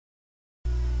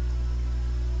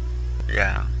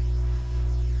Yeah.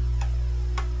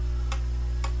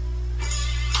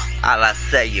 All I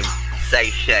say you say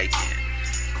shaking,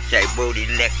 say booty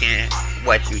licking,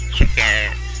 what you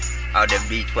chicken. All them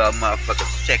D12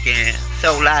 motherfuckers chicken.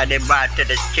 So loud they brought to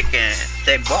the chicken.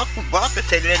 Say Barker,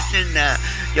 say listen now.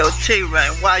 Yo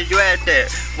T-Rain, why you at there?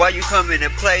 Why you coming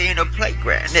and play in the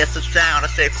playground? That's the sound. I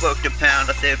say fuck the pound.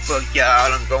 I say fuck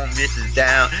y'all. I'm going this is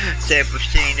down. Say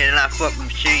machine and I fuck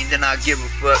machines and I give a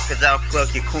fuck cause I'll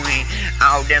fuck your queen.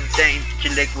 All them things that you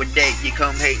liquidate. You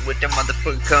come hate with the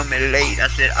motherfucker coming late. I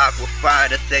said aqua fire.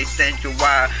 I say central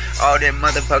wire. All them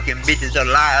motherfucking bitches are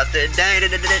liars. I said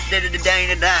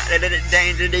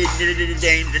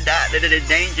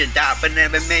danger dot, but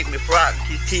never make me frock.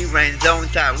 T-Rain's on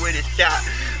top with a shot.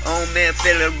 Oh man,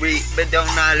 Fillery, but don't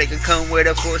not like it come with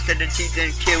a force of the teeth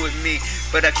and kill with me.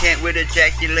 But I can't with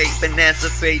ejaculate, finesse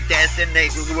of fate, that's a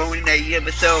nigga growing a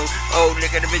episode. Oh,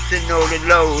 look at the bitch and know the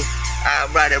low. I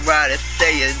ride it,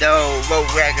 say it though. Vote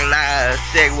regular,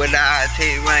 say what I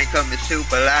T-Rain coming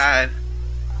super live.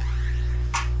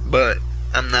 But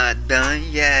I'm not done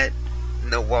yet.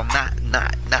 No, I'm not.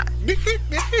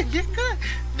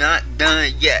 Not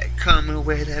done yet. Coming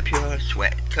with a pure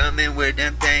sweat. Coming with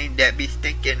them things that be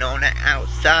stinking on the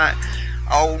outside.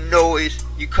 All noise,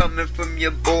 you coming from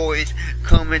your boys.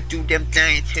 Coming through them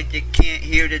things cause you can't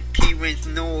hear the T-Rain's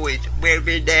noise. Where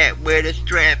it at? Where the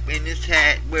strap in his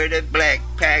hat? Where the black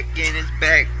pack in his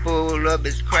back full of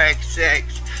his crack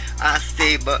sacks? I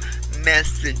say but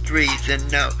messages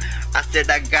and no. I said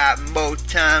I got more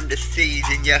time to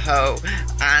season your hoe.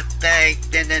 I think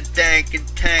and think and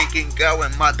tank and go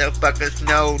and motherfuckers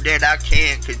know that I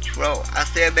can't control. I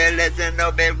said man listen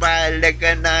up and ride like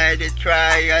a night to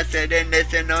try. I said and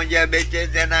listen on your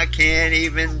bitches and I can't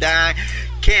even die.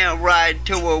 Can't ride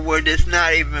to a word that's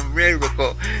not even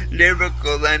lyrical.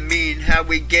 Lyrical, I mean how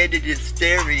we get it in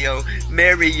stereo.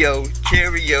 Mario,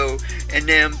 Cheerio, and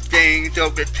them things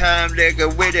over time,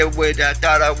 nigga, with it. I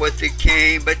thought I was a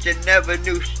king, but you never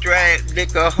knew strap.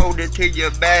 Nigga, hold it to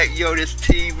your back. Yo, this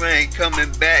T-Rain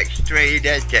coming back straight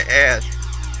at your ass.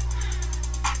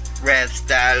 Rap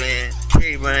styling,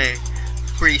 T-Rain,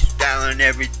 freestyling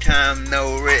every time,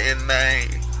 no written man.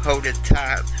 Hold the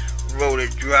top, roll the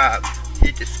drop.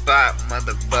 Hit the spot,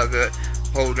 motherfucker.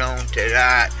 Hold on to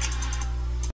that.